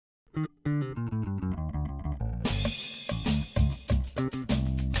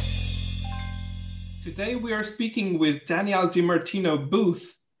Today we are speaking with Danielle DiMartino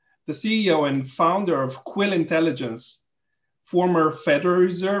Booth, the CEO and founder of Quill Intelligence, former Federal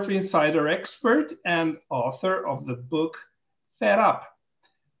Reserve insider expert and author of the book Fed Up.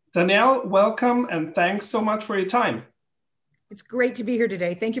 Danielle, welcome and thanks so much for your time. It's great to be here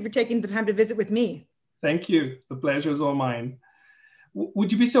today. Thank you for taking the time to visit with me. Thank you. The pleasure is all mine.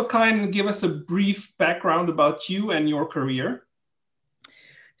 Would you be so kind and give us a brief background about you and your career?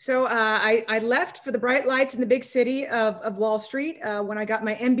 So I left for the bright lights in the big city of Wall Street when I got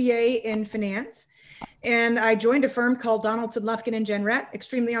my MBA in finance. And I joined a firm called Donaldson, Lufkin and Jenrette,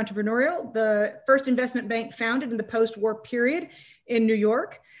 extremely entrepreneurial, the first investment bank founded in the post-war period in New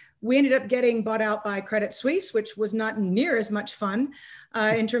York. We ended up getting bought out by Credit Suisse, which was not near as much fun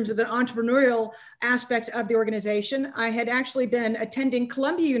in terms of the entrepreneurial aspect of the organization. I had actually been attending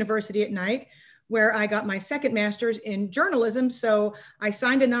Columbia University at night, where I got my second master's in journalism. So I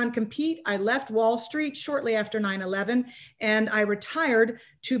signed a non-compete. I left Wall Street shortly after 9/11, and I retired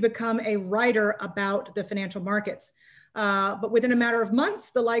to become a writer about the financial markets. But within a matter of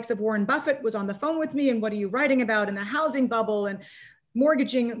months, the likes of Warren Buffett was on the phone with me, and what are you writing about in the housing bubble and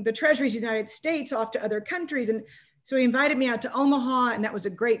mortgaging the treasuries of the United States off to other countries. And so he invited me out to Omaha, and that was a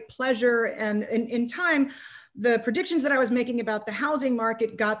great pleasure. And in time, the predictions that I was making about the housing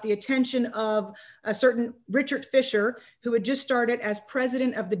market got the attention of a certain Richard Fisher, who had just started as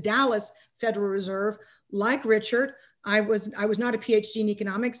president of the Dallas Federal Reserve. Like Richard, I was not a PhD in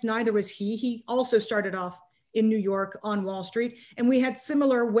economics, neither was he. He also started off in New York on Wall Street. And we had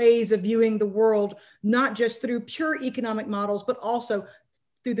similar ways of viewing the world, not just through pure economic models, but also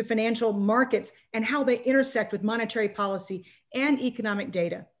through the financial markets and how they intersect with monetary policy and economic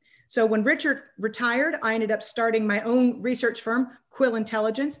data. So when Richard retired, I ended up starting my own research firm, Quill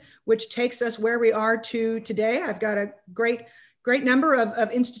Intelligence, which takes us where we are to today. I've got a great number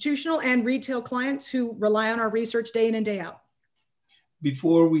of institutional and retail clients who rely on our research day in and day out.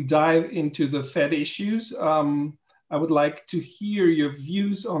 Before we dive into the Fed issues, I would like to hear your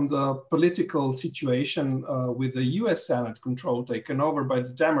views on the political situation with the US Senate control taken over by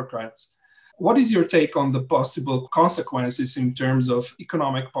the Democrats. What is your take on the possible consequences in terms of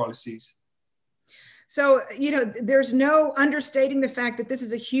economic policies? So, there's no understating the fact that this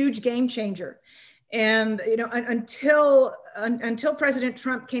is a huge game changer. And, until President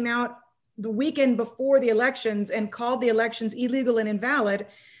Trump came out the weekend before the elections and called the elections illegal and invalid,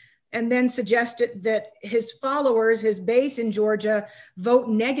 and then suggested that his followers, his base in Georgia, vote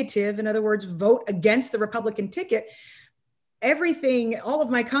negative, in other words, vote against the Republican ticket. Everything, all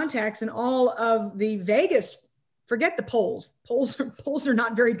of my contacts and all of the Vegas, forget the polls. Polls are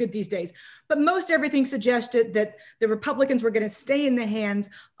not very good these days, but most everything suggested that the Republicans were going to stay in the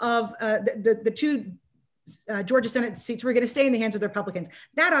hands of the two Georgia Senate seats were going to stay in the hands of the Republicans.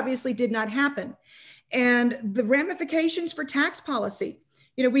 That obviously did not happen. And the ramifications for tax policy.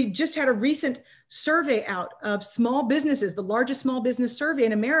 We just had a recent survey out of small businesses, the largest small business survey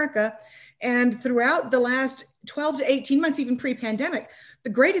in America. And throughout the last 12 to 18 months, even pre-pandemic,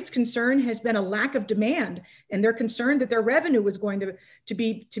 the greatest concern has been a lack of demand. And they're concerned that their revenue was going to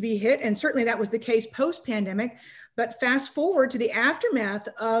be hit. And certainly that was the case post-pandemic. But fast forward to the aftermath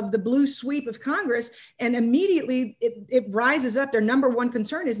of the blue sweep of Congress, and immediately it rises up. Their number one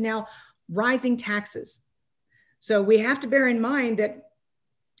concern is now rising taxes. So we have to bear in mind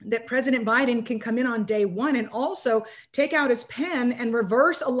that President Biden can come in on day one and also take out his pen and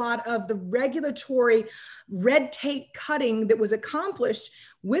reverse a lot of the regulatory red tape cutting that was accomplished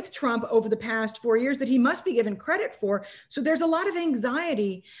with Trump over the past 4 years that he must be given credit for. So there's a lot of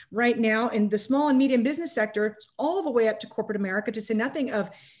anxiety right now in the small and medium business sector, all the way up to corporate America, to say nothing of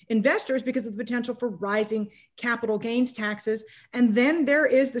investors, because of the potential for rising capital gains taxes. And then there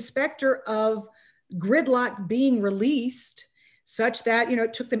is the specter of gridlock being released, such that,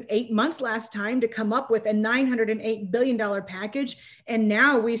 it took them 8 months last time to come up with a $908 billion package. And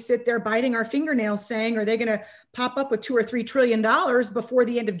now we sit there biting our fingernails saying, are they going to pop up with $2 or $3 trillion before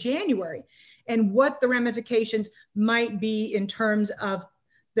the end of January? And what the ramifications might be in terms of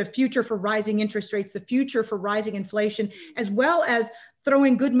the future for rising interest rates, the future for rising inflation, as well as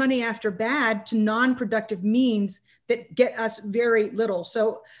throwing good money after bad to non-productive means that get us very little.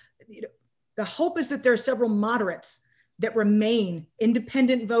 So the hope is that there are several moderates that remain,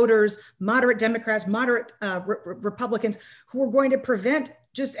 independent voters, moderate Democrats, moderate Republicans, who are going to prevent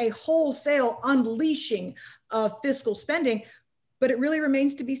just a wholesale unleashing of fiscal spending, but it really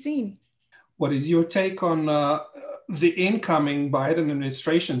remains to be seen. What is your take on the incoming Biden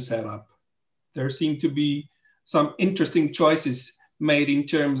administration setup? There seem to be some interesting choices made in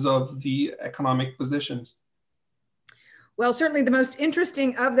terms of the economic positions. Well, certainly the most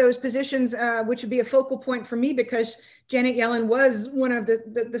interesting of those positions, which would be a focal point for me because Janet Yellen was one of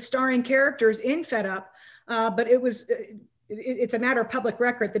the starring characters in Fed Up, but it's a matter of public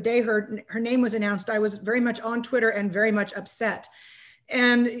record. The day her name was announced, I was very much on Twitter and very much upset.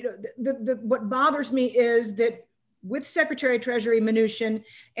 And what bothers me is that with Secretary of Treasury Mnuchin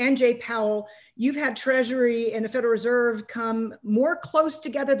and Jay Powell, you've had Treasury and the Federal Reserve come more close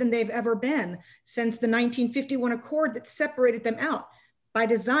together than they've ever been since the 1951 Accord that separated them out. By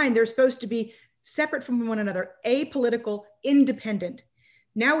design, they're supposed to be separate from one another, apolitical, independent.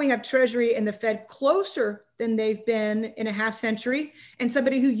 Now we have Treasury and the Fed closer than they've been in a half century, and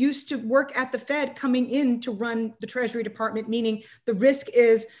somebody who used to work at the Fed coming in to run the Treasury Department, meaning the risk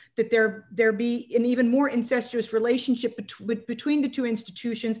is that there be an even more incestuous relationship between the two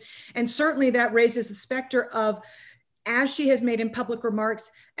institutions. And certainly that raises the specter of, as she has made in public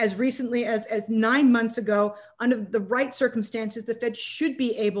remarks as recently as 9 months ago, under the right circumstances, the Fed should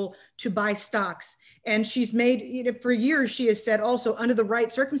be able to buy stocks. And she's made, for years, she has said also, under the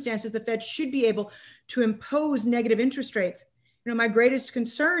right circumstances, the Fed should be able to impose negative interest rates. My greatest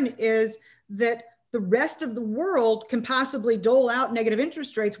concern is that the rest of the world can possibly dole out negative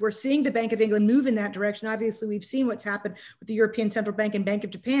interest rates. We're seeing the Bank of England move in that direction. Obviously, we've seen what's happened with the European Central Bank and Bank of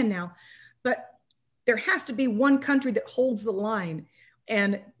Japan now. But there has to be one country that holds the line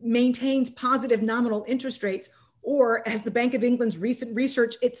and maintains positive nominal interest rates, or as the Bank of England's recent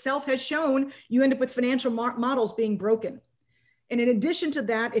research itself has shown, you end up with financial models being broken. And in addition to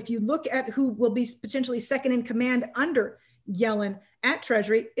that, if you look at who will be potentially second in command under Yellen at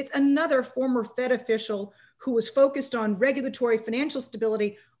Treasury, it's another former Fed official who was focused on regulatory financial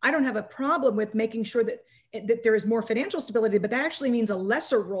stability. I don't have a problem with making sure that there is more financial stability, but that actually means a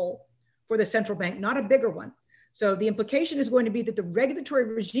lesser role for the central bank, not a bigger one. So the implication is going to be that the regulatory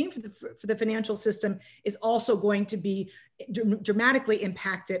regime for the financial system is also going to be dramatically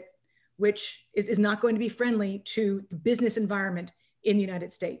impacted, which is not going to be friendly to the business environment in the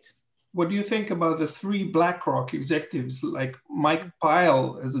United States. What do you think about the three BlackRock executives like Mike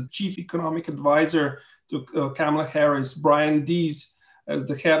Pyle as a chief economic advisor to Kamala Harris, Brian Deese as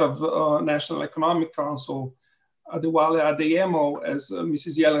the head of National Economic Council, Adewale Adeyemo as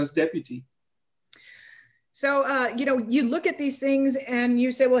Mrs. Yellen's deputy? So, you look at these things and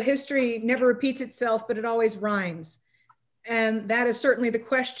you say, well, history never repeats itself, but it always rhymes. And that is certainly the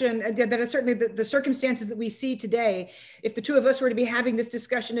question, that is certainly the circumstances that we see today. If the two of us were to be having this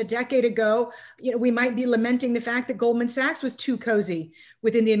discussion a decade ago, we might be lamenting the fact that Goldman Sachs was too cozy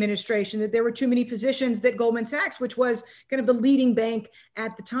within the administration, that there were too many positions that Goldman Sachs, which was kind of the leading bank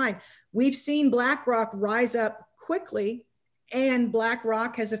at the time. We've seen BlackRock rise up quickly, and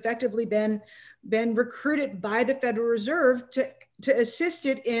BlackRock has effectively been recruited by the Federal Reserve to assist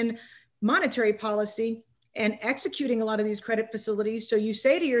it in monetary policy and executing a lot of these credit facilities. So you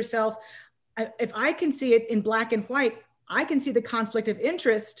say to yourself, if I can see it in black and white, I can see the conflict of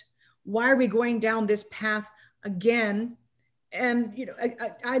interest. Why are we going down this path again? And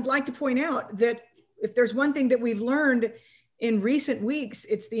I'd like to point out that if there's one thing that we've learned in recent weeks,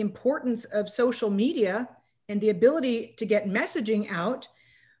 it's the importance of social media and the ability to get messaging out.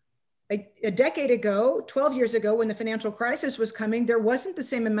 A decade ago, 12 years ago, when the financial crisis was coming, there wasn't the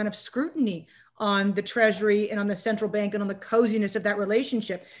same amount of scrutiny on the Treasury and on the central bank and on the coziness of that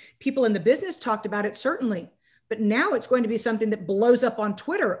relationship. People in the business talked about it, certainly, but now it's going to be something that blows up on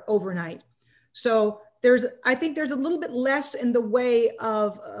Twitter overnight. So I think there's a little bit less in the way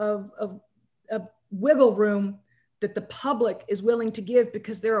of wiggle room that the public is willing to give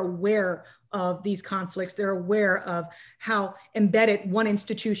because they're aware of these conflicts. They're aware of how embedded one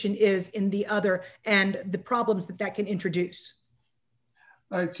institution is in the other and the problems that can introduce.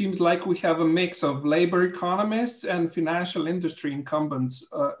 It seems like we have a mix of labor economists and financial industry incumbents.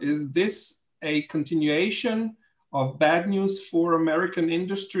 Is this a continuation of bad news for American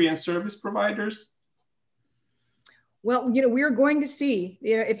industry and service providers? Well, we're going to see,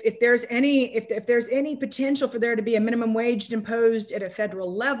 if there's any potential for there to be a minimum wage imposed at a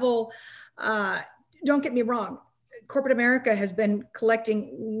federal level. Don't get me wrong, corporate America has been collecting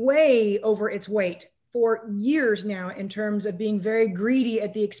way over its weight for years now in terms of being very greedy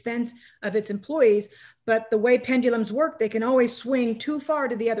at the expense of its employees. But the way pendulums work, they can always swing too far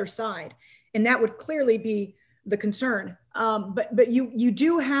to the other side. And that would clearly be the concern. But you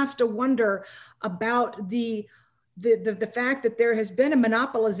do have to wonder about the fact that there has been a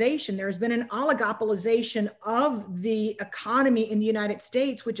monopolization, there has been an oligopolization of the economy in the United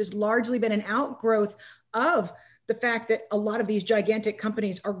States, which has largely been an outgrowth of the fact that a lot of these gigantic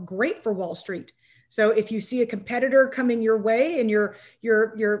companies are great for Wall Street. So if you see a competitor coming your way and you're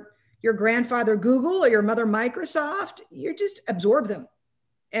your grandfather Google or your mother Microsoft, you just absorb them.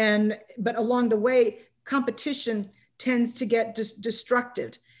 But along the way, competition tends to get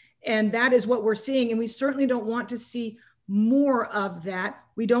destructive. And that is what we're seeing. And we certainly don't want to see more of that.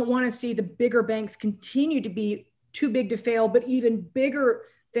 We don't want to see the bigger banks continue to be too big to fail, but even bigger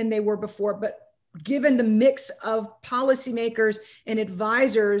than they were before. But given the mix of policymakers and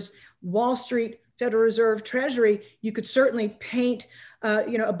advisors, Wall Street, Federal Reserve, Treasury, you could certainly paint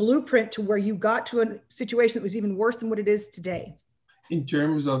a blueprint to where you got to a situation that was even worse than what it is today. In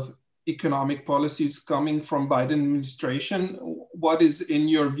terms of economic policies coming from Biden administration, what is, in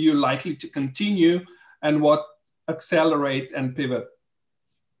your view, likely to continue and what accelerate and pivot?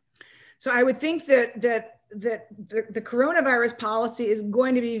 So I would think that the coronavirus policy is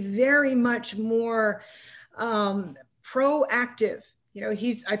going to be very much more proactive.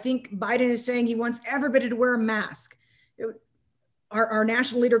 I think Biden is saying he wants everybody to wear a mask. Our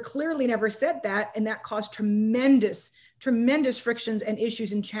national leader clearly never said that, and that caused tremendous frictions and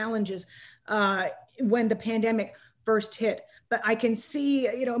issues and challenges when the pandemic first hit. But I can see,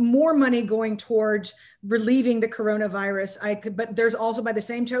 more money going towards relieving the coronavirus. But there's also, by the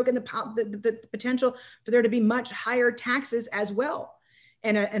same token, the potential for there to be much higher taxes as well.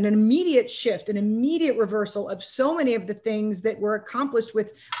 And an immediate shift, an immediate reversal of so many of the things that were accomplished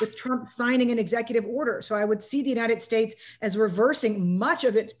with Trump signing an executive order. So I would see the United States as reversing much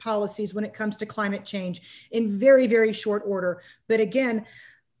of its policies when it comes to climate change in very, very short order. But again,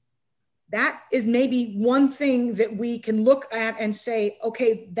 that is maybe one thing that we can look at and say,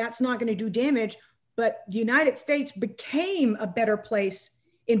 okay, that's not going to do damage, but the United States became a better place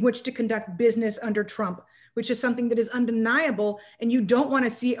in which to conduct business under Trump, which is something that is undeniable. And you don't want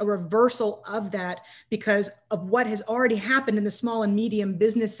to see a reversal of that because of what has already happened in the small and medium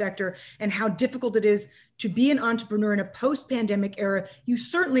business sector and how difficult it is to be an entrepreneur in a post-pandemic era. You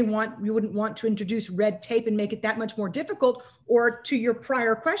wouldn't want to introduce red tape and make it that much more difficult. Or to your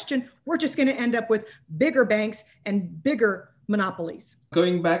prior question, we're just going to end up with bigger banks and bigger monopolies.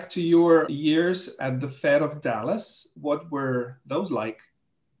 Going back to your years at the Fed of Dallas, what were those like?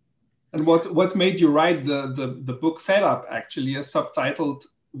 And what made you write the book Fed Up, actually, subtitled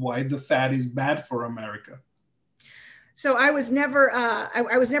 "Why the Fed is Bad for America"? So I was never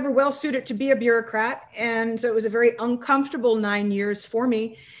well suited to be a bureaucrat, and so it was a very uncomfortable 9 years for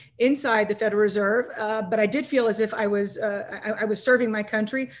me inside the Federal Reserve. But I did feel as if I was serving my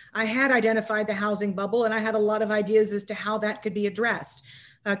country. I had identified the housing bubble, and I had a lot of ideas as to how that could be addressed.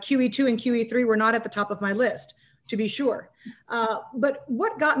 QE2 and QE3 were not at the top of my list, to be sure. But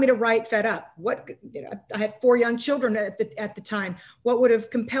what got me to write Fed Up? I had 4 young children at the time. What would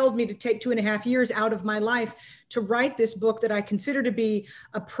have compelled me to take 2.5 years out of my life to write this book that I consider to be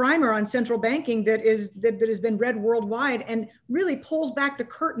a primer on central banking that has been read worldwide and really pulls back the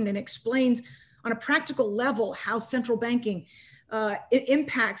curtain and explains on a practical level how central banking it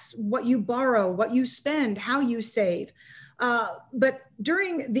impacts what you borrow, what you spend, how you save. But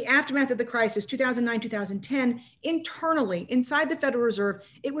during the aftermath of the crisis, 2009, 2010, internally, inside the Federal Reserve,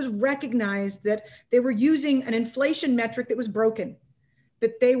 it was recognized that they were using an inflation metric that was broken,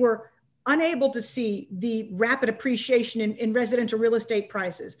 that they were unable to see the rapid appreciation in residential real estate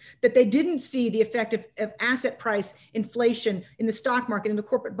prices, that they didn't see the effect of asset price inflation in the stock market, in the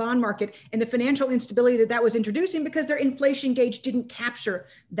corporate bond market, and the financial instability that was introducing because their inflation gauge didn't capture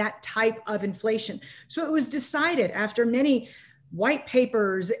that type of inflation. So it was decided after many white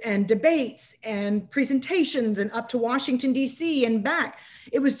papers and debates and presentations and up to Washington, D.C. and back,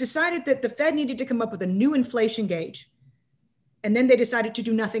 it was decided that the Fed needed to come up with a new inflation gauge. And then they decided to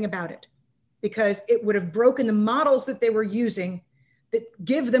do nothing about it because it would have broken the models that they were using that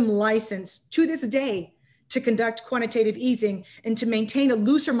give them license to this day to conduct quantitative easing and to maintain a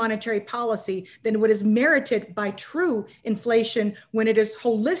looser monetary policy than what is merited by true inflation when it is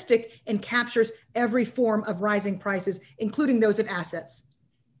holistic and captures every form of rising prices, including those of assets.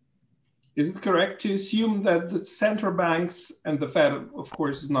 Is it correct to assume that the central banks, and the Fed, of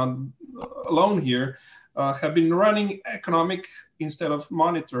course, is not alone here, have been running economic instead of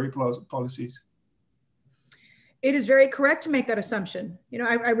monetary policies? It is very correct to make that assumption.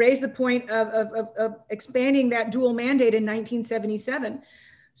 I raised the point of expanding that dual mandate in 1977.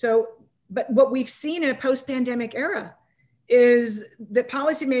 But what we've seen in a post-pandemic era is that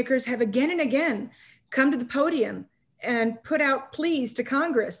policymakers have again and again come to the podium and put out pleas to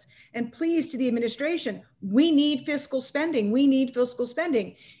Congress and pleas to the administration. We need fiscal spending. We need fiscal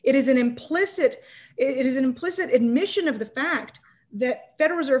spending. It is an implicit admission of the fact that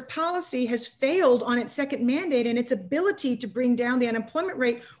Federal Reserve policy has failed on its second mandate and its ability to bring down the unemployment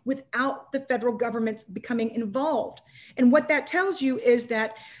rate without the federal government becoming involved. And what that tells you is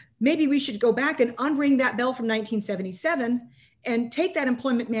that maybe we should go back and unring that bell from 1977 and take that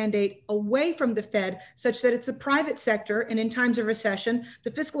employment mandate away from the Fed such that it's the private sector, and in times of recession,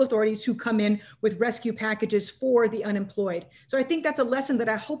 the fiscal authorities who come in with rescue packages for the unemployed. So I think that's a lesson that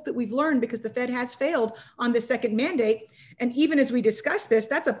I hope that we've learned, because the Fed has failed on the second mandate. And even as we discuss this,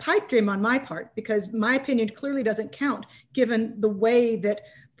 that's a pipe dream on my part, because my opinion clearly doesn't count given the way that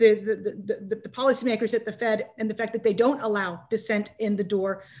the policymakers at the Fed and the fact that they don't allow dissent in the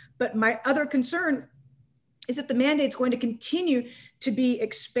door. But my other concern is that the mandate's going to continue to be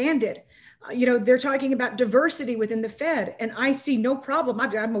expanded. They're talking about diversity within the Fed, and I see no problem.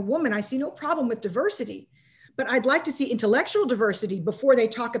 I'm a woman, I see no problem with diversity, but I'd like to see intellectual diversity before they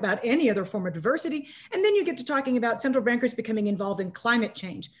talk about any other form of diversity. And then you get to talking about central bankers becoming involved in climate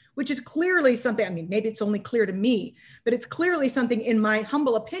change, which is clearly something, I mean, maybe it's only clear to me, but it's clearly something, in my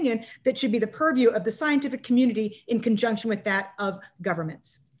humble opinion, that should be the purview of the scientific community in conjunction with that of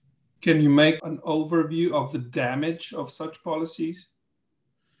governments. Can you make an overview of the damage of such policies?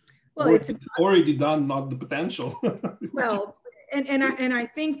 Well, or it's already done, not the potential. Well, and I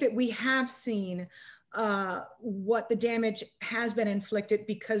think that we have seen what the damage has been inflicted,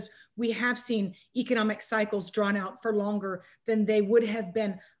 because we have seen economic cycles drawn out for longer than they would have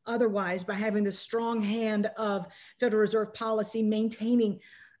been otherwise, by having the strong hand of Federal Reserve policy maintaining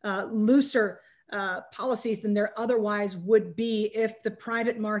looser policies than there otherwise would be if the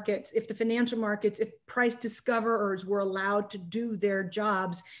private markets, if the financial markets, if price discoverers were allowed to do their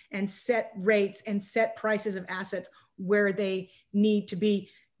jobs and set rates and set prices of assets where they need to be.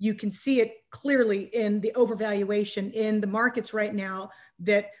 You can see it clearly in the overvaluation in the markets right now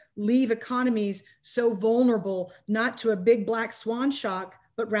that leave economies so vulnerable, not to a big black swan shock,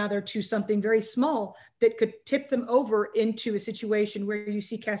 but rather to something very small that could tip them over into a situation where you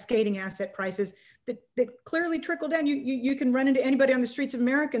see cascading asset prices that clearly trickle down. You can run into anybody on the streets of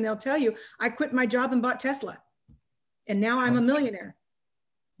America and they'll tell you, I quit my job and bought Tesla, and now I'm a millionaire.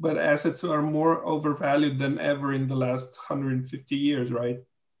 But assets are more overvalued than ever in the last 150 years, right?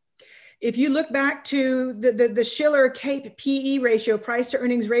 If you look back to the Shiller-Cape PE ratio, price to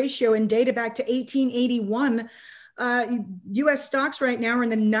earnings ratio, and data back to 1881, US stocks right now are in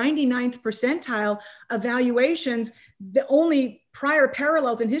the 99th percentile of valuations. The only prior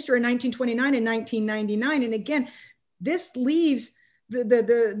parallels in history are 1929 and 1999. And again, this leaves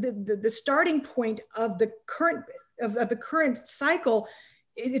the starting point of the current cycle.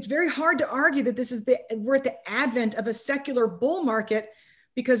 It's very hard to argue that we're at the advent of a secular bull market,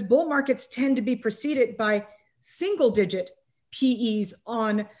 because bull markets tend to be preceded by single-digit PEs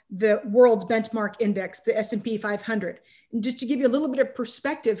on the world's benchmark index, the S&P 500. And just to give you a little bit of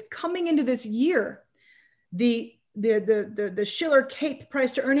perspective, coming into this year, the Shiller-Cape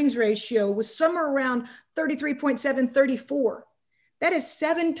price to earnings ratio was somewhere around 33.7, 34. That is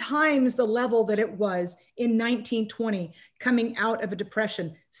 7 times the level that it was in 1920, coming out of a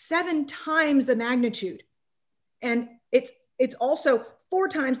depression. 7 times the magnitude. And it's also 4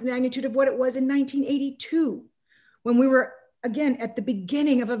 times the magnitude of what it was in 1982, when we were, again, at the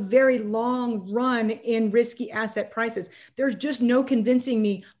beginning of a very long run in risky asset prices. There's just no convincing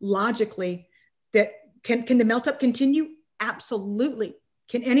me logically that can the melt up continue? Absolutely.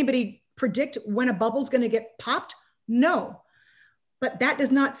 Can anybody predict when a bubble's going to get popped? No. But that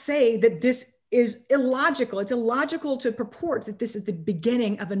does not say that this is illogical. It's illogical to purport that this is the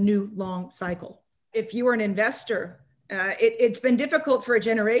beginning of a new long cycle. If you are an investor, it's been difficult for a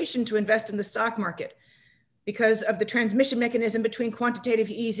generation to invest in the stock market because of the transmission mechanism between quantitative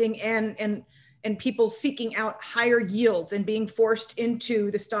easing and people seeking out higher yields and being forced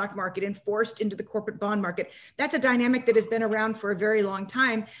into the stock market and forced into the corporate bond market. That's a dynamic that has been around for a very long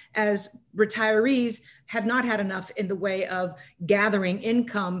time, as retirees have not had enough in the way of gathering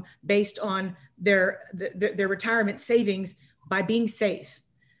income based on their retirement savings by being safe.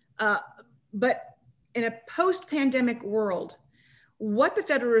 But in a post-pandemic world, what the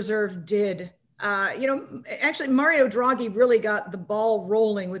Federal Reserve did, actually Mario Draghi really got the ball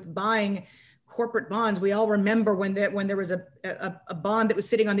rolling with buying corporate bonds. We all remember when there was a bond that was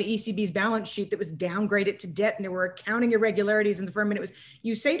sitting on the ECB's balance sheet that was downgraded to debt, and there were accounting irregularities in the firm. And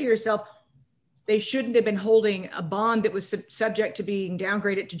you say to yourself, they shouldn't have been holding a bond that was subject to being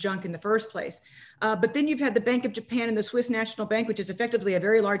downgraded to junk in the first place. But then you've had the Bank of Japan and the Swiss National Bank, which is effectively a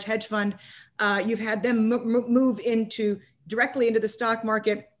very large hedge fund. You've had them move directly into the stock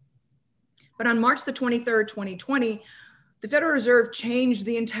market. But on March the 23rd, 2020, the Federal Reserve changed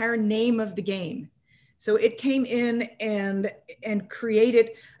the entire name of the game. So it came in and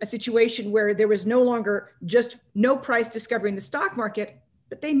created a situation where there was no longer just no price discovery in the stock market,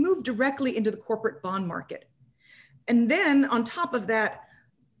 but they moved directly into the corporate bond market. And then on top of that,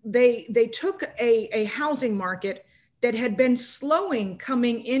 they took a housing market that had been slowing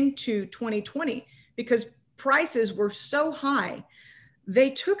coming into 2020 because prices were so high. They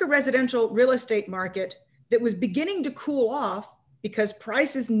took a residential real estate market that was beginning to cool off because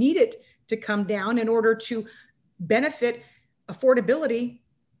prices needed to come down in order to benefit affordability,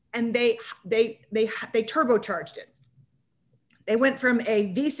 and they turbocharged it. They went from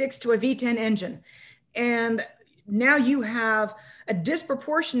a V6 to a V10 engine, and now you have a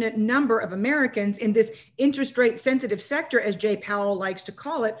disproportionate number of Americans in this interest rate sensitive sector, as Jay Powell likes to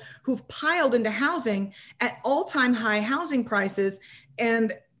call it, who've piled into housing at all-time high housing prices,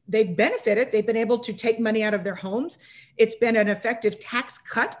 and they've benefited. They've been able to take money out of their homes. It's been an effective tax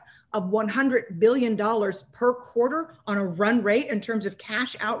cut of $100 billion per quarter on a run rate in terms of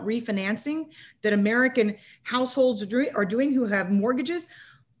cash out refinancing that American households are doing who have mortgages.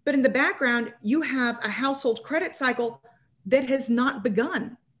 But in the background, you have a household credit cycle that has not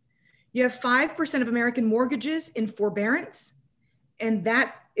begun. You have 5% of American mortgages in forbearance, and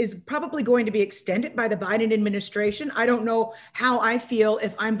that is probably going to be extended by the Biden administration. I don't know how I feel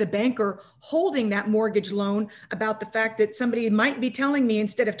if I'm the banker holding that mortgage loan about the fact that somebody might be telling me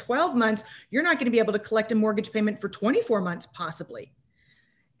instead of 12 months, you're not going to be able to collect a mortgage payment for 24 months, possibly.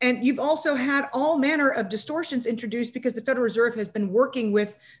 And you've also had all manner of distortions introduced because the Federal Reserve has been working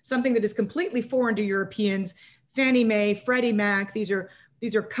with something that is completely foreign to Europeans. Fannie Mae, Freddie Mac, these are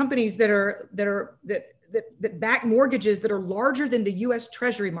companies that back mortgages that are larger than the US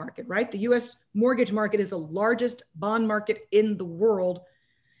Treasury market, right? The US mortgage market is the largest bond market in the world.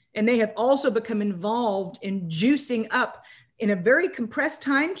 And they have also become involved in juicing up in a very compressed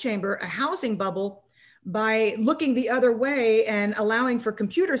time chamber, a housing bubble, by looking the other way and allowing for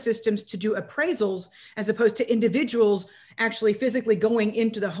computer systems to do appraisals as opposed to individuals actually physically going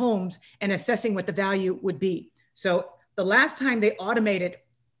into the homes and assessing what the value would be. So the last time they automated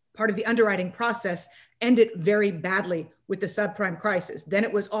part of the underwriting process ended very badly with the subprime crisis. Then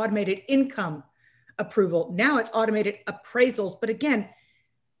it was automated income approval. Now it's automated appraisals. But again,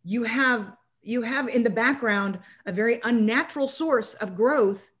 you have in the background a very unnatural source of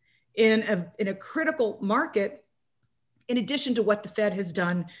growth in a critical market, in addition to what the Fed has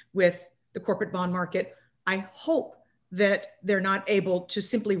done with the corporate bond market. I hope that they're not able to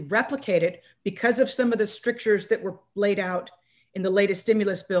simply replicate it because of some of the strictures that were laid out in the latest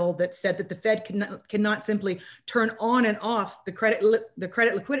stimulus bill that said that the Fed cannot simply turn on and off the credit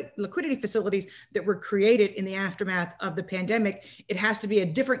liquidity facilities that were created in the aftermath of the pandemic. It has to be a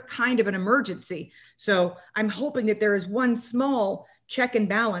different kind of an emergency. So I'm hoping that there is one small check and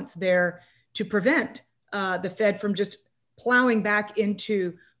balance there to prevent the Fed from just plowing back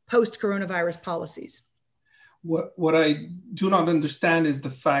into post-coronavirus policies. What I do not understand is the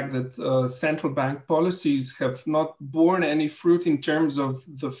fact that central bank policies have not borne any fruit in terms of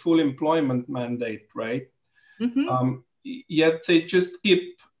the full employment mandate, right? Mm-hmm. Yet they just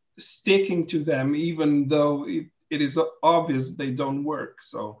keep sticking to them, even though it is obvious they don't work.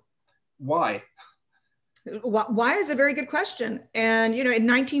 So why? Why is a very good question. And, in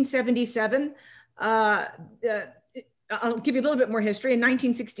 1977, I'll give you a little bit more history. In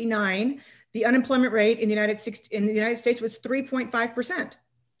 1969, the unemployment rate in the United States was 3.5%.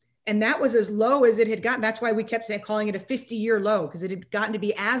 And that was as low as it had gotten. That's why we kept calling it a 50-year low, because it had gotten to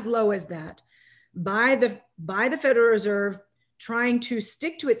be as low as that by the Federal Reserve, trying to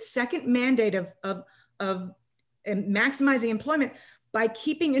stick to its second mandate of maximizing employment by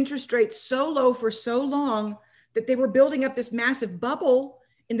keeping interest rates so low for so long that they were building up this massive bubble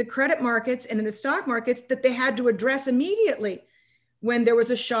in the credit markets and in the stock markets that they had to address immediately when there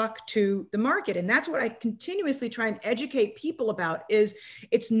was a shock to the market. And that's what I continuously try and educate people about, is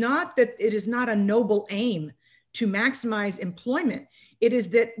it's not that it is not a noble aim to maximize employment. It is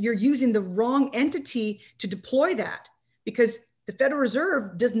that you're using the wrong entity to deploy that, because the Federal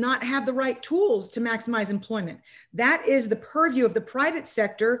Reserve does not have the right tools to maximize employment. That is the purview of the private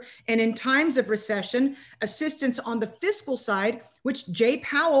sector. And in times of recession, assistance on the fiscal side, which Jay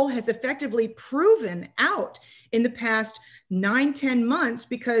Powell has effectively proven out in the past 9-10 months,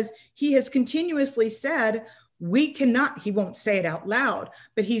 because he has continuously said, we cannot, he won't say it out loud,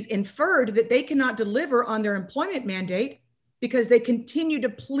 but he's inferred that they cannot deliver on their employment mandate because they continue to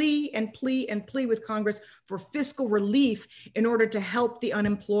plea and plea and plea with Congress for fiscal relief in order to help the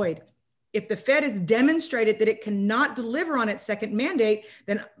unemployed. If the Fed has demonstrated that it cannot deliver on its second mandate,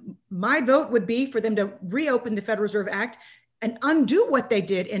 then my vote would be for them to reopen the Federal Reserve Act and undo what they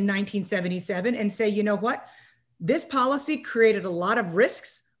did in 1977 and say, you know what, this policy created a lot of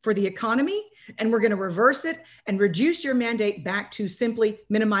risks for the economy, and we're going to reverse it and reduce your mandate back to simply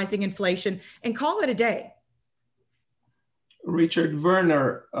minimizing inflation and call it a day. Richard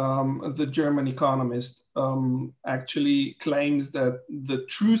Werner, the German economist, actually claims that the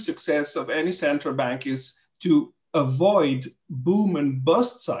true success of any central bank is to avoid boom and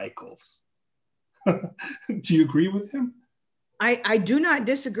bust cycles. Do you agree with him? I do not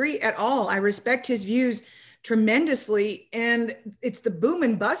disagree at all. I respect his views tremendously, and it's the boom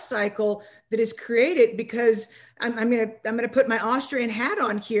and bust cycle that is created because I'm going to put my Austrian hat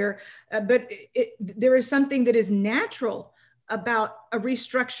on here, but there is something that is natural about a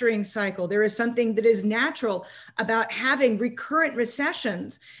restructuring cycle. There is something that is natural about having recurrent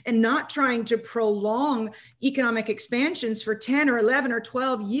recessions and not trying to prolong economic expansions for 10 or 11 or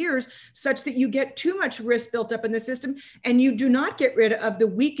 12 years such that you get too much risk built up in the system and you do not get rid of the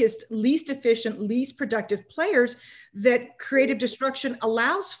weakest, least efficient, least productive players that creative destruction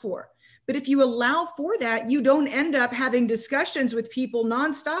allows for. But if you allow for that, you don't end up having discussions with people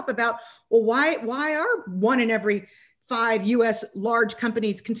nonstop about, well, why are 1 in every 5 US large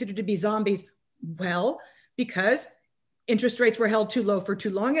companies considered to be zombies? Well, because interest rates were held too low for too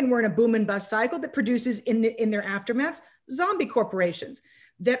long, and we're in a boom and bust cycle that produces in their aftermaths zombie corporations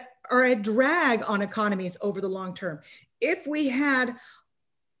that are a drag on economies over the long term. If we had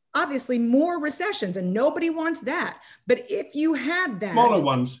obviously more recessions, and nobody wants that, but if you had that, smaller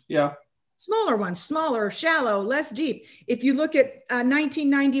ones, yeah. Smaller ones, smaller, shallow, less deep. If you look at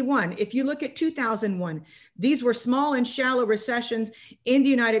 1991, if you look at 2001, these were small and shallow recessions in the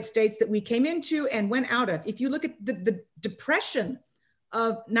United States that we came into and went out of. If you look at the depression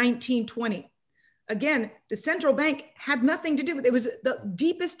of 1920, again, the central bank had nothing to do with it. It was the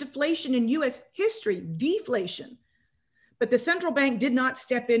deepest deflation in US history, deflation. But the central bank did not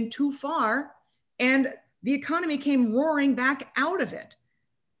step in too far, and the economy came roaring back out of it.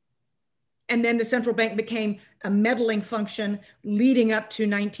 And then the central bank became a meddling function leading up to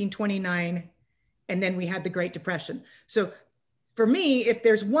 1929. And then we had the Great Depression. So for me, if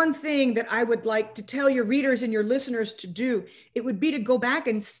there's one thing that I would like to tell your readers and your listeners to do, it would be to go back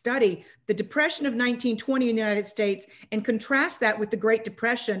and study the Depression of 1920 in the United States and contrast that with the Great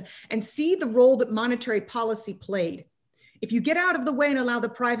Depression and see the role that monetary policy played. If you get out of the way and allow the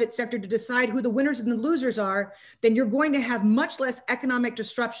private sector to decide who the winners and the losers are, then you're going to have much less economic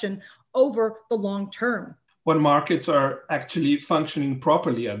disruption over the long term. When markets are actually functioning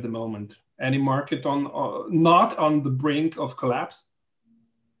properly at the moment, any market not on the brink of collapse?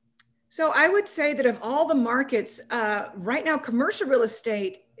 So I would say that of all the markets, right now, commercial real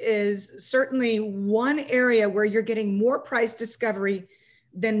estate is certainly one area where you're getting more price discovery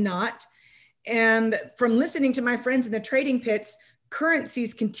than not. And from listening to my friends in the trading pits,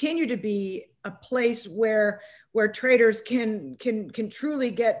 currencies continue to be a place where traders can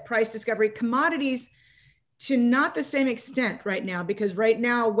truly get price discovery. Commodities, to not the same extent right now, because right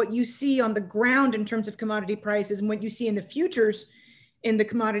now what you see on the ground in terms of commodity prices and what you see in the futures in the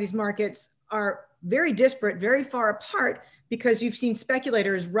commodities markets are very disparate, very far apart, because you've seen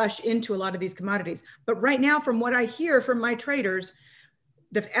speculators rush into a lot of these commodities. But right now, from what I hear from my traders,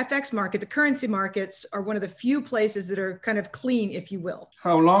 the FX market, the currency markets are one of the few places that are kind of clean, if you will.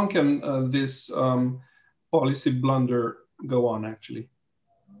 How long can this policy blunder go on, actually?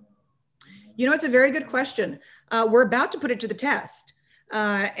 You know, it's a very good question. We're about to put it to the test.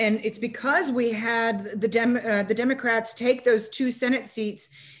 And it's because we had the Democrats take those 2 Senate seats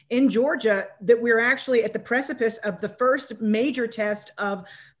in Georgia that we're actually at the precipice of the first major test of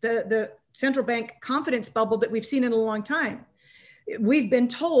the central bank confidence bubble that we've seen in a long time. We've been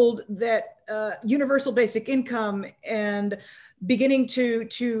told that universal basic income and beginning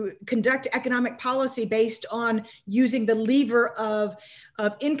to conduct economic policy based on using the lever of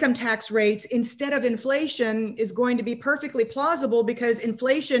income tax rates instead of inflation is going to be perfectly plausible, because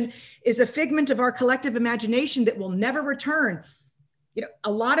inflation is a figment of our collective imagination that will never return. You know,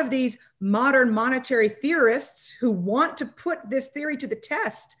 a lot of these modern monetary theorists who want to put this theory to the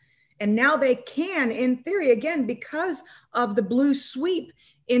test, and now they can, in theory, again, because of the blue sweep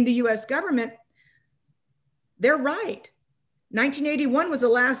in the US government, they're right. 1981 was the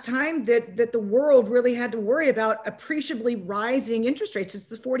last time that the world really had to worry about appreciably rising interest rates. It's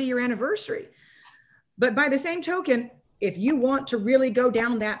the 40-year anniversary. But by the same token, if you want to really go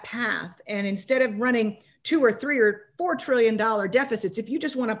down that path, and instead of running $2 or $3 or $4 trillion deficits, if you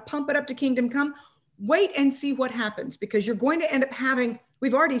just want to pump it up to kingdom come, wait and see what happens, because you're going to end up having,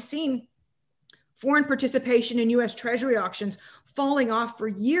 we've already seen foreign participation in US Treasury auctions falling off for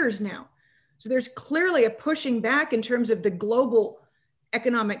years now. So there's clearly a pushing back in terms of the global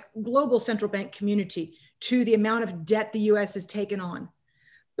central bank community to the amount of debt the US has taken on.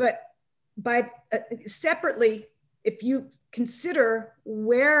 But separately, if you consider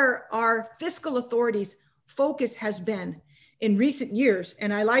where our fiscal authorities' focus has been in recent years,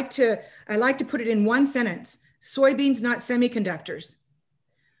 and I like to put it in one sentence: soybeans, not semiconductors.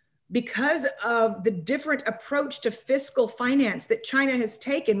 Because of the different approach to fiscal finance that China has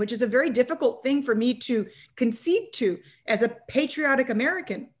taken, which is a very difficult thing for me to concede to as a patriotic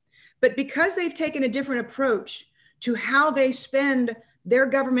American. But because they've taken a different approach to how they spend their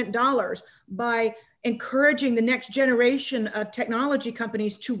government dollars by encouraging the next generation of technology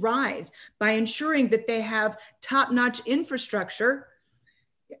companies to rise, by ensuring that they have top-notch infrastructure.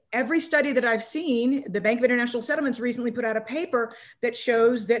 Every study that I've seen, the Bank of International Settlements recently put out a paper that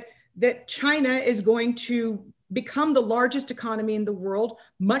shows that China is going to become the largest economy in the world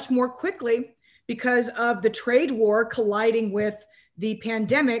much more quickly because of the trade war colliding with the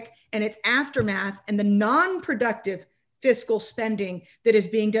pandemic and its aftermath, and the non-productive fiscal spending that is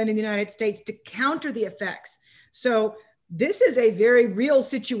being done in the United States to counter the effects. So this is a very real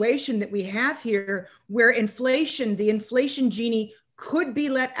situation that we have here, where the inflation genie could be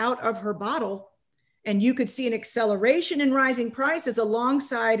let out of her bottle. And you could see an acceleration in rising prices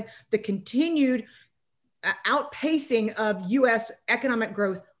alongside the continued outpacing of US economic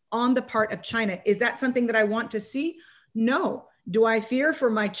growth on the part of China. Is that something that I want to see? No. Do I fear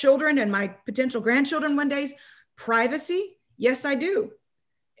for my children and my potential grandchildren one day? Privacy? Yes, I do.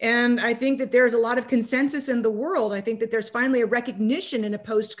 And I think that there's a lot of consensus in the world. I think that there's finally a recognition in a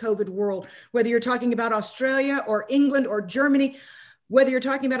post-COVID world, whether you're talking about Australia or England or Germany, whether you're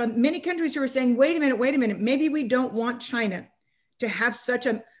talking about many countries who are saying, wait a minute, maybe we don't want China to have such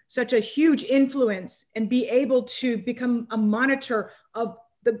a huge influence and be able to become a monitor of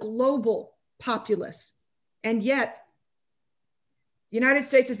the global populace. And yet, the United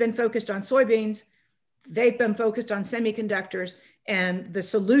States has been focused on soybeans. They've been focused on semiconductors. And the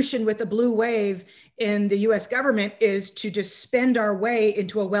solution with the blue wave in the US government is to just spend our way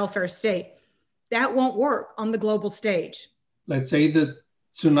into a welfare state. That won't work on the global stage. Let's say the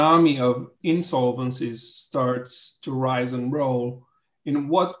tsunami of insolvencies starts to rise and roll. In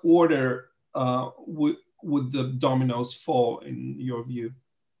what order would the dominoes fall, in your view?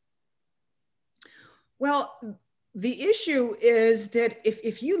 Well, the issue is that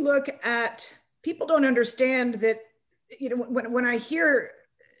if you look at, people don't understand that, when I hear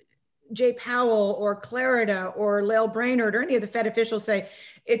Jay Powell or Clarida or Lael Brainerd or any of the Fed officials say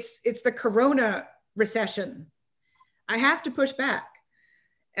it's the Corona recession, I have to push back.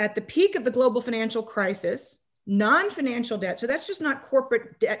 At the peak of the global financial crisis, non-financial debt, so that's just not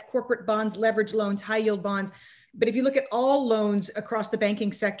corporate debt, corporate bonds, leverage loans, high yield bonds, but if you look at all loans across the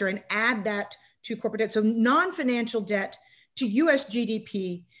banking sector and add that to corporate debt, so non-financial debt to US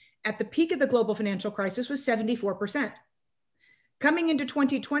GDP at the peak of the global financial crisis was 74%. Coming into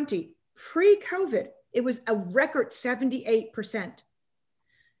 2020, pre-COVID, it was a record 78%.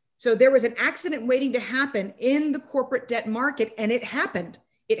 So there was an accident waiting to happen in the corporate debt market, and it happened.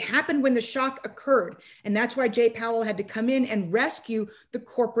 It happened when the shock occurred. And that's why Jay Powell had to come in and rescue the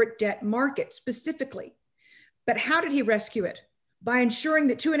corporate debt market specifically. But how did he rescue it? By ensuring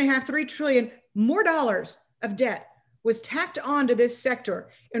that $2.5–3 trillion more dollars of debt was tacked onto this sector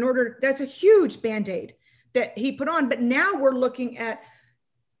in order, that's a huge Band-Aid that he put on. But now we're looking at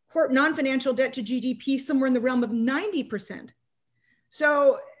non-financial debt to GDP somewhere in the realm of 90%.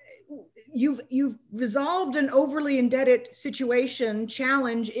 So you've resolved an overly indebted situation,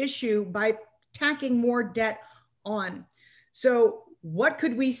 challenge, issue by tacking more debt on. So what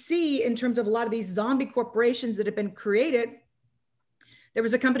could we see in terms of a lot of these zombie corporations that have been created? There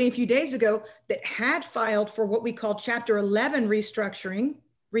was a company a few days ago that had filed for what we call Chapter 11 restructuring,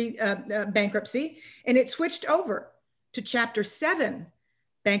 bankruptcy, and it switched over to Chapter 7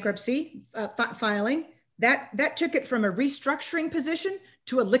 bankruptcy filing. That took it from a restructuring position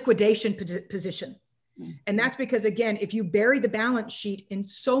to a liquidation position. And that's because, again, if you bury the balance sheet in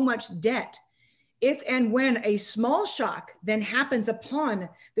so much debt, if and when a small shock then happens upon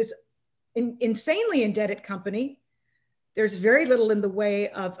this insanely indebted company, there's very little in the way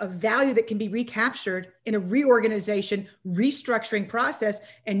of value that can be recaptured in a reorganization, restructuring process,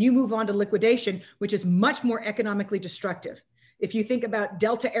 and you move on to liquidation, which is much more economically destructive. If you think about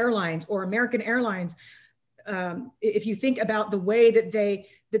Delta Airlines or American Airlines, if you think about the way that they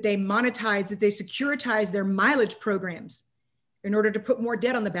monetize, that they securitize their mileage programs in order to put more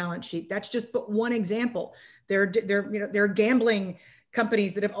debt on the balance sheet, that's just but one example. There are gambling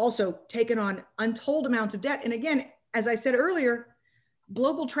companies that have also taken on untold amounts of debt. And again, as I said earlier,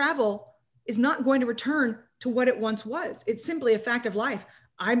 global travel is not going to return to what it once was. It's simply a fact of life.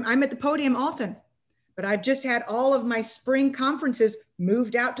 I'm at the podium often, but I've just had all of my spring conferences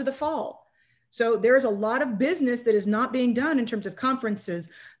moved out to the fall. So there's a lot of business that is not being done in terms of conferences,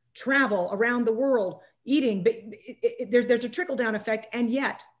 travel around the world, eating. But there's a trickle-down effect, and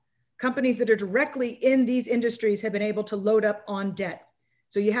yet companies that are directly in these industries have been able to load up on debt.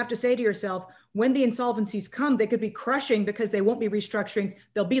 So you have to say to yourself, when the insolvencies come, they could be crushing because they won't be restructurings,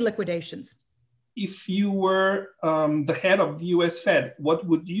 they'll be liquidations. If you were the head of the US Fed, what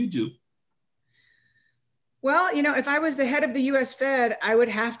would you do? Well, you know, if I was the head of the US Fed, I would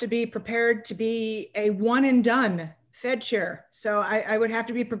have to be prepared to be a one and done Fed chair. So I would have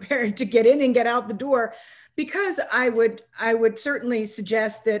to be prepared to get in and get out the door, because I would certainly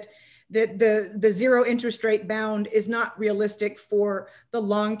suggest that the zero interest rate bound is not realistic for the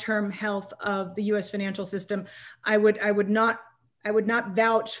long-term health of the US financial system. I would not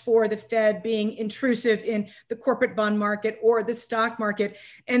vouch for the Fed being intrusive in the corporate bond market or the stock market.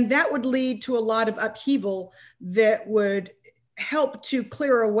 And that would lead to a lot of upheaval that would help to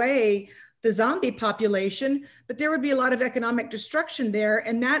clear away the zombie population, but there would be a lot of economic destruction there.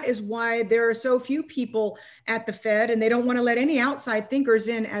 And that is why there are so few people at the Fed, and they don't want to let any outside thinkers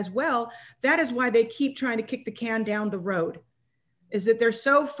in as well. That is why they keep trying to kick the can down the road, is that they're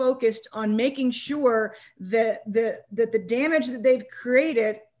so focused on making sure that the damage that they've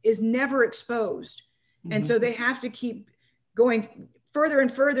created is never exposed. Mm-hmm. And so they have to keep going further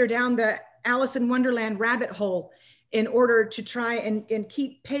and further down the Alice in Wonderland rabbit hole in order to try and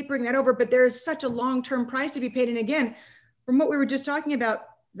keep papering that over. But there is such a long-term price to be paid. And again, from what we were just talking about,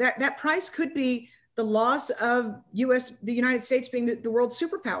 that price could be the loss of the United States being the world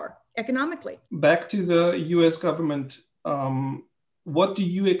superpower economically. Back to the US government, what do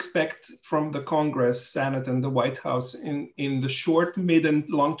you expect from the Congress, Senate, and the White House in the short, mid, and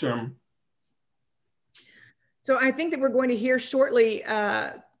long term? So I think that we're going to hear shortly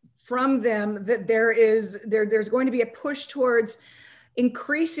from them that there's going to be a push towards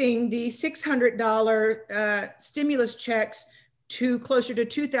increasing the $600 stimulus checks to closer to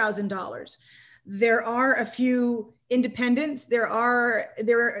 $2,000. There are a few independents. There are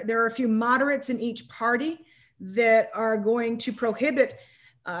a few moderates in each party that are going to prohibit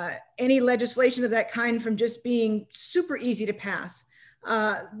any legislation of that kind from just being super easy to pass.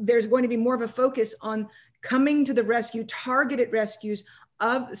 There's going to be more of a focus on coming to the rescue, targeted rescues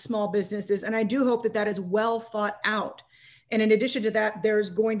of small businesses. And I do hope that that is well thought out. And in addition to that,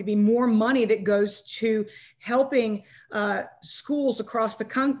 there's going to be more money that goes to helping schools across the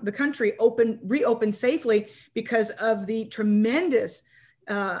country reopen safely, because of the tremendous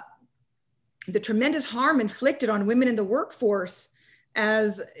harm inflicted on women in the workforce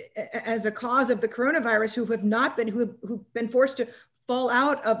as a cause of the coronavirus, who've been forced to fall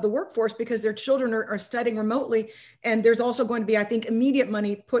out of the workforce because their children are studying remotely. And there's also going to be, I think, immediate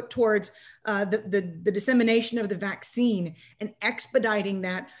money put towards the dissemination of the vaccine and expediting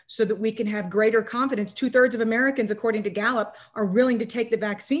that so that we can have greater confidence. 2/3 of Americans, according to Gallup, are willing to take the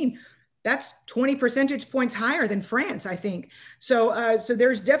vaccine. That's 20 percentage points higher than France, I think. So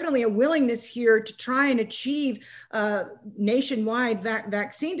there's definitely a willingness here to try and achieve nationwide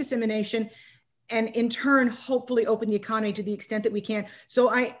vaccine dissemination, and in turn, hopefully open the economy to the extent that we can. So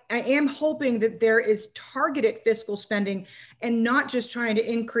I am hoping that there is targeted fiscal spending and not just trying to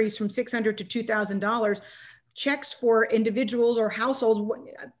increase from $600 to $2,000 checks for individuals or households.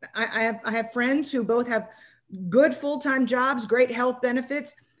 I have friends who both have good full-time jobs, great health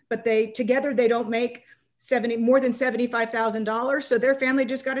benefits, but together they don't make more than $75,000. So their family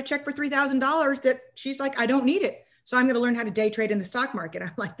just got a check for $3,000 that she's like, I don't need it. So I'm going to learn how to day trade in the stock market.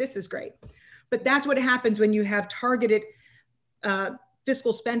 I'm like, this is great. But that's what happens when you have targeted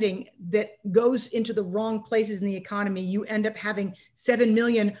fiscal spending that goes into the wrong places in the economy. You end up having 7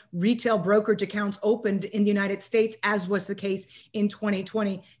 million retail brokerage accounts opened in the United States, as was the case in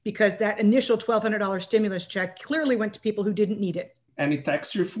 2020, because that initial $1,200 stimulus check clearly went to people who didn't need it. Any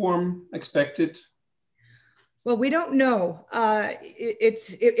tax reform expected? Well, we don't know.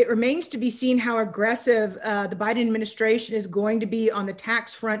 It remains to be seen how aggressive the Biden administration is going to be on the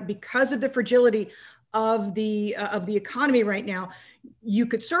tax front because of the fragility of the economy right now. You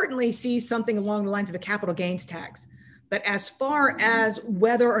could certainly see something along the lines of a capital gains tax. But as far as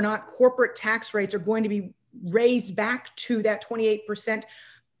whether or not corporate tax rates are going to be raised back to that 28%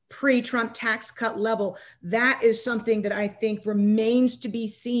 pre-Trump tax cut level, that is something that I think remains to be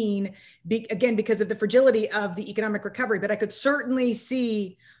seen, again, because of the fragility of the economic recovery. But I could certainly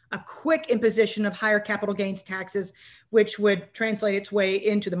see a quick imposition of higher capital gains taxes, which would translate its way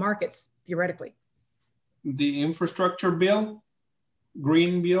into the markets, theoretically. The infrastructure bill,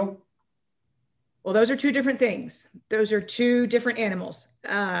 green bill? Well, those are two different things. Those are two different animals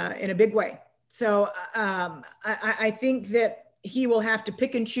in a big way. So I think that he will have to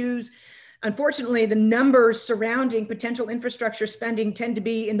pick and choose. Unfortunately, the numbers surrounding potential infrastructure spending tend to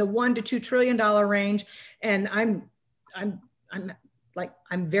be in the $1 to $2 trillion range, and I'm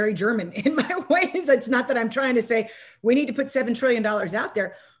very German in my ways. It's not that I'm trying to say we need to put $7 trillion out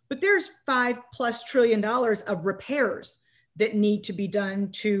there, but there's $5+ trillion of repairs that need to be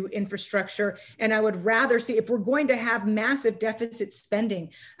done to infrastructure. And I would rather see, if we're going to have massive deficit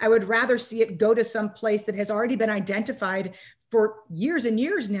spending, I would rather see it go to some place that has already been identified for years and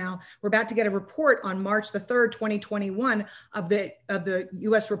years now. We're about to get a report on March the 3rd, 2021 of the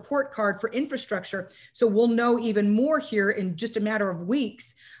US report card for infrastructure. So we'll know even more here in just a matter of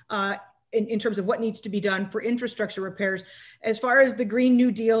weeks in terms of what needs to be done for infrastructure repairs. As far as the Green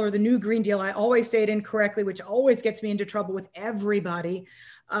New Deal or the New Green Deal, I always say it incorrectly, which always gets me into trouble with everybody.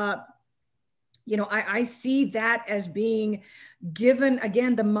 I see that as being given,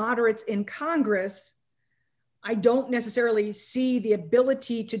 again, the moderates in Congress. I don't necessarily see the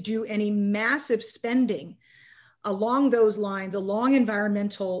ability to do any massive spending along those lines, along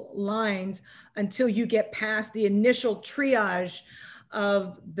environmental lines, until you get past the initial triage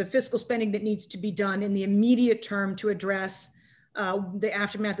of the fiscal spending that needs to be done in the immediate term to address the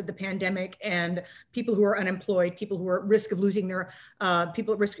aftermath of the pandemic and people who are unemployed, people who are at risk of losing their,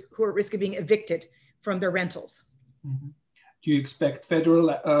 people who are at risk of being evicted from their rentals. Mm-hmm. Do you expect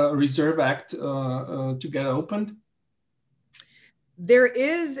Federal Reserve Act to get opened? There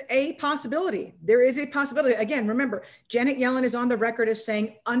is a possibility. There is a possibility. Again, remember, Janet Yellen is on the record as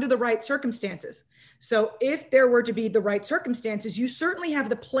saying under the right circumstances. So if there were to be the right circumstances, you certainly have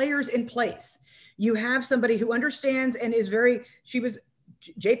the players in place. You have somebody who understands and is she was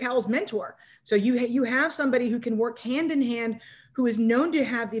Jay Powell's mentor. So you have somebody who can work hand in hand, who is known to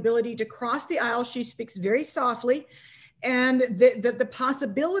have the ability to cross the aisle. She speaks very softly. And the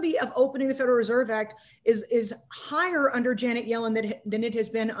possibility of opening the Federal Reserve Act is higher under Janet Yellen than it has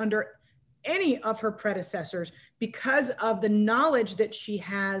been under any of her predecessors, because of the knowledge that she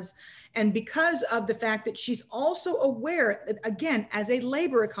has and because of the fact that she's also aware, again, as a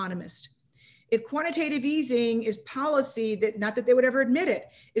labor economist, if quantitative easing is policy that, not that they would ever admit it,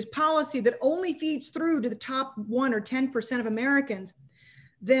 is policy that only feeds through to the top 1 or 10% of Americans,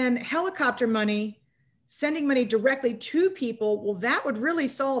 then helicopter money, sending money directly to people, well, that would really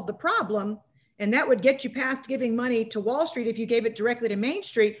solve the problem. And that would get you past giving money to Wall Street if you gave it directly to Main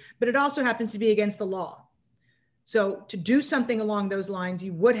Street, but it also happens to be against the law. So to do something along those lines,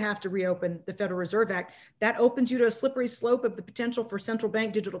 you would have to reopen the Federal Reserve Act. That opens you to a slippery slope of the potential for central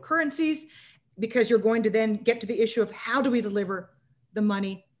bank digital currencies, because you're going to then get to the issue of how do we deliver the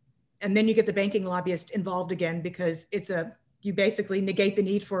money? And then you get the banking lobbyist involved again, because you basically negate the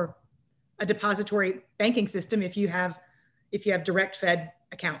need for a depository banking system if you have direct Fed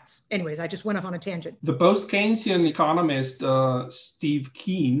accounts. Anyways, I just went off on a tangent. The post-Keynesian economist, Steve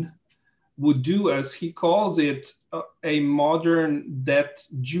Keen, would do, as he calls it, a modern debt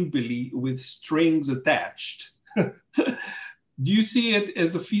jubilee with strings attached. Do you see it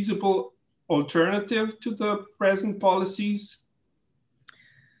as a feasible alternative to the present policies?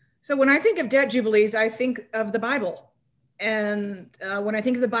 So when I think of debt jubilees, I think of the Bible. And when I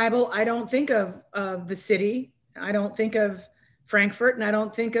think of the Bible, I don't think of the city, I don't think of Frankfurt, and I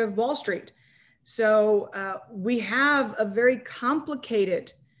don't think of Wall Street. So we have a very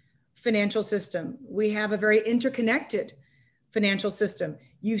complicated financial system. We have a very interconnected financial system.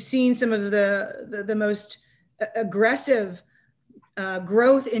 You've seen some of the most aggressive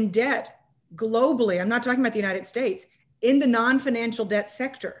growth in debt globally. I'm not talking about the United States, in the non-financial debt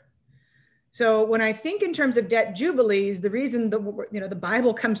sector. So when I think in terms of debt jubilees, the reason the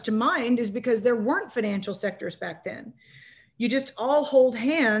Bible comes to mind is because there weren't financial sectors back then. You just all hold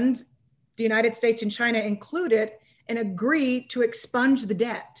hands, the United States and China included, and agree to expunge the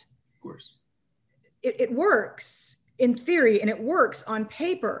debt. Of course. It works in theory and it works on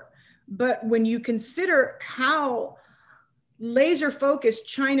paper. But when you consider how laser focused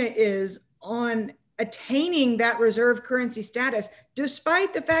China is on attaining that reserve currency status,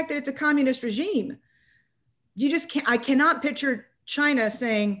 despite the fact that it's a communist regime, I cannot picture China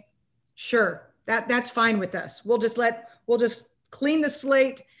saying, sure, that's fine with us. We'll just clean the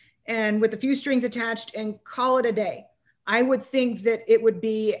slate and with a few strings attached and call it a day. I would think that it would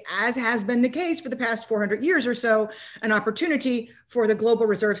be, as has been the case for the past 400 years or so, an opportunity for the global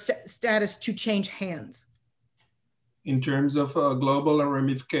reserve status to change hands. In terms of global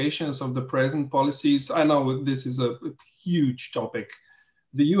ramifications of the present policies, I know this is a huge topic,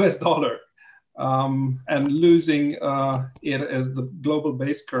 the US dollar, and losing it as the global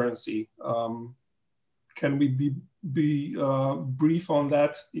base currency. Can we be brief on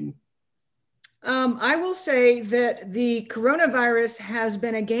that? I will say that the coronavirus has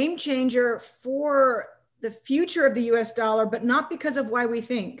been a game changer for the future of the US dollar, but not because of why we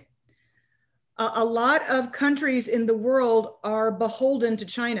think. A lot of countries in the world are beholden to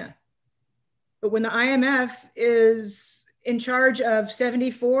China. But when the IMF is in charge of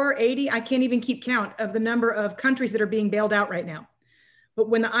 74, 80, I can't even keep count of the number of countries that are being bailed out right now. But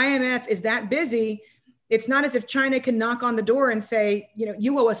when the IMF is that busy, it's not as if China can knock on the door and say,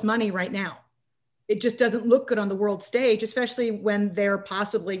 you owe us money right now. It just doesn't look good on the world stage, especially when they're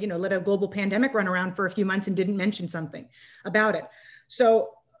possibly, let a global pandemic run around for a few months and didn't mention something about it. So,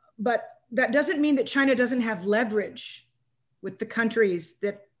 but that doesn't mean that China doesn't have leverage with the countries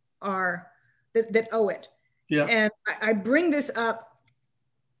that owe it. Yeah. And I bring this up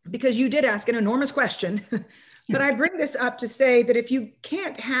because you did ask an enormous question, but I bring this up to say that if you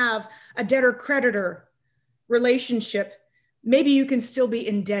can't have a debtor-creditor relationship, maybe you can still be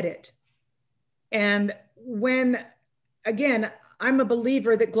indebted. And when, again, I'm a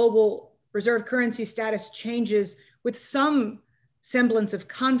believer that global reserve currency status changes with some semblance of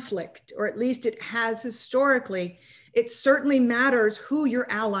conflict, or at least it has historically, it certainly matters who your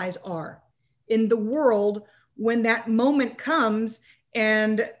allies are in the world when that moment comes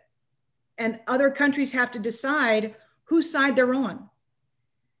and other countries have to decide whose side they're on.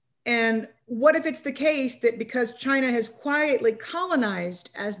 And what if it's the case that because China has quietly colonized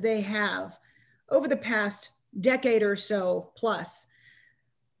as they have over the past decade or so plus,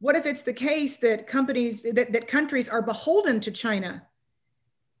 what if it's the case that countries are beholden to China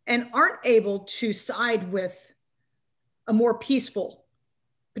and aren't able to side with a more peaceful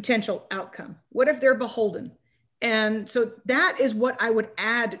potential outcome? What if they're beholden? And so that is what I would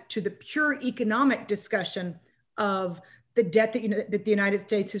add to the pure economic discussion of the debt that the United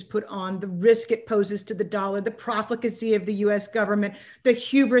States has put on, the risk it poses to the dollar, the profligacy of the US government, the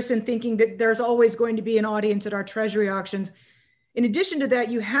hubris in thinking that there's always going to be an audience at our treasury auctions. In addition to that,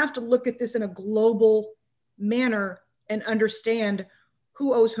 you have to look at this in a global manner and understand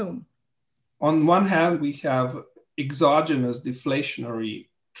who owes whom. On one hand, we have exogenous deflationary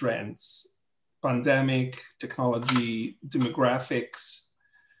trends, pandemic, technology, demographics.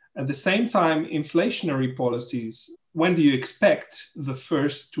 At the same time, inflationary policies. When do you expect the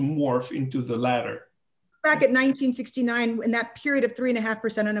first to morph into the latter? Back at 1969, in that period of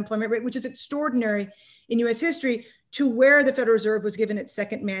 3.5% unemployment rate, which is extraordinary in US history, to where the Federal Reserve was given its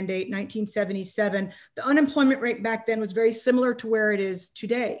second mandate, 1977, the unemployment rate back then was very similar to where it is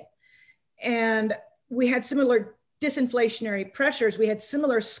today. And we had similar disinflationary pressures. We had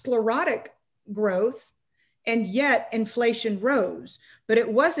similar sclerotic growth, and yet inflation rose. But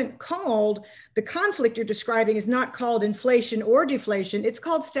it wasn't called, the conflict you're describing is not called inflation or deflation, it's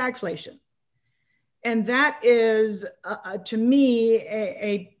called stagflation. And that is, to me,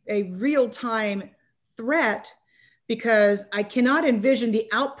 a real-time threat, because I cannot envision the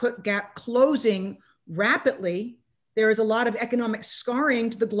output gap closing rapidly. There is a lot of economic scarring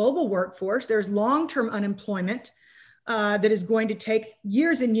to the global workforce. There's long-term unemployment that is going to take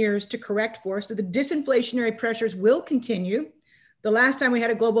years and years to correct for. So the disinflationary pressures will continue. The last time we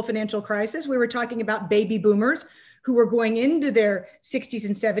had a global financial crisis, we were talking about baby boomers who were going into their 60s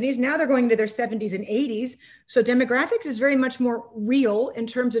and 70s. Now they're going into their 70s and 80s. So demographics is very much more real in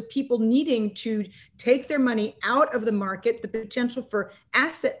terms of people needing to take their money out of the market, the potential for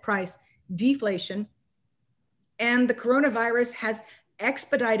asset price deflation. And the coronavirus has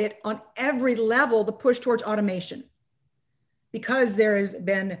expedited on every level the push towards automation, because there has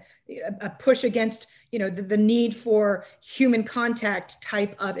been a push against the need for human contact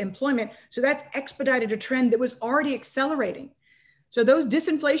type of employment. So that's expedited a trend that was already accelerating. So those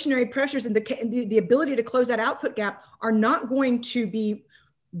disinflationary pressures and the ability to close that output gap are not going to be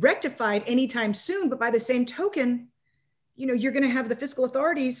rectified anytime soon. But by the same token, you're going to have the fiscal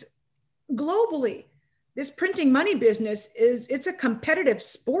authorities globally. This printing money business it's a competitive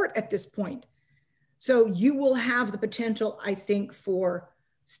sport at this point. So you will have the potential, I think, for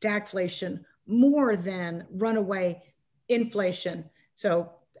stagflation more than runaway inflation.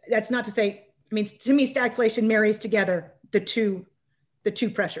 So that's not to say, to me, stagflation marries together the two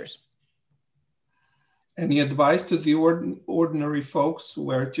pressures. Any advice to the ordinary folks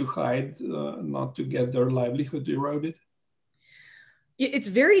where to hide, not to get their livelihood eroded? It's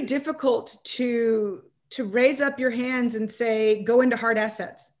very difficult to raise up your hands and say, go into hard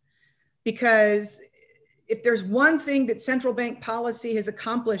assets. Because if there's one thing that central bank policy has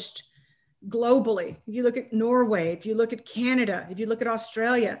accomplished globally, if you look at Norway, if you look at Canada, if you look at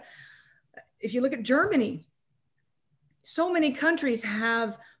Australia, if you look at Germany, so many countries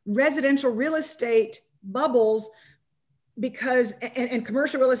have residential real estate bubbles because, and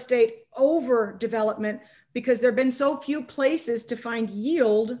commercial real estate overdevelopment, because there have been so few places to find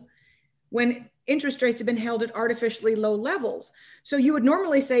yield when interest rates have been held at artificially low levels. So you would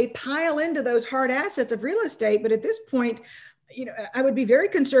normally say pile into those hard assets of real estate, but at this point, you know, I would be very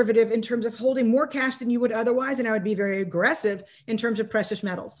conservative in terms of holding more cash than you would otherwise, and I would be very aggressive in terms of precious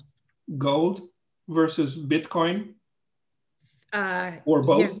metals. Gold versus Bitcoin, or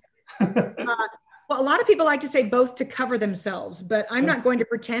both? Yeah. Well, a lot of people like to say both to cover themselves, but I'm not going to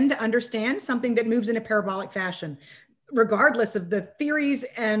pretend to understand something that moves in a parabolic fashion, regardless of the theories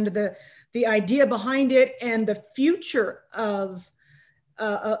and the idea behind it and the future of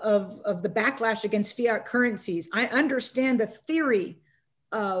the backlash against fiat currencies. I understand the theory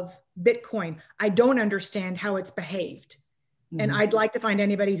of Bitcoin. I don't understand how it's behaved. And I'd like to find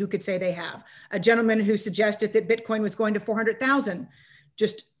anybody who could say they have. A gentleman who suggested that Bitcoin was going to 400,000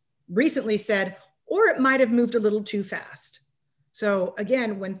 just recently said, or it might have moved a little too fast. So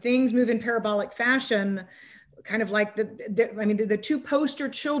again, when things move in parabolic fashion, kind of like the two poster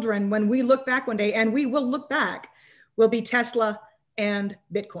children, when we look back one day, and we will look back, will be Tesla and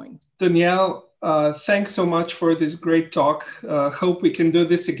Bitcoin. Danielle, thanks so much for this great talk. Hope we can do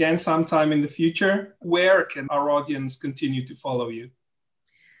this again sometime in the future. Where can our audience continue to follow you?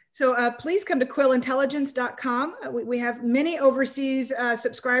 So please come to quillintelligence.com. We have many overseas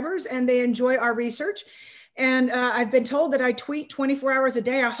subscribers, and they enjoy our research. And I've been told that I tweet 24 hours a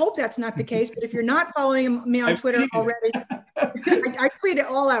day. I hope that's not the case, but if you're not following me on Twitter already, I tweet at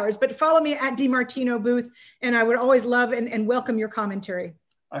all hours, but follow me at DiMartino Booth, and I would always love and welcome your commentary.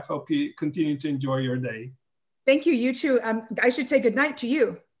 I hope you continue to enjoy your day. Thank you. You too. I should say good night to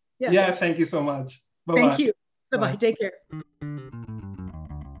you. Yes. Yeah, thank you so much. Bye-bye. Thank you. Bye-bye. Take care.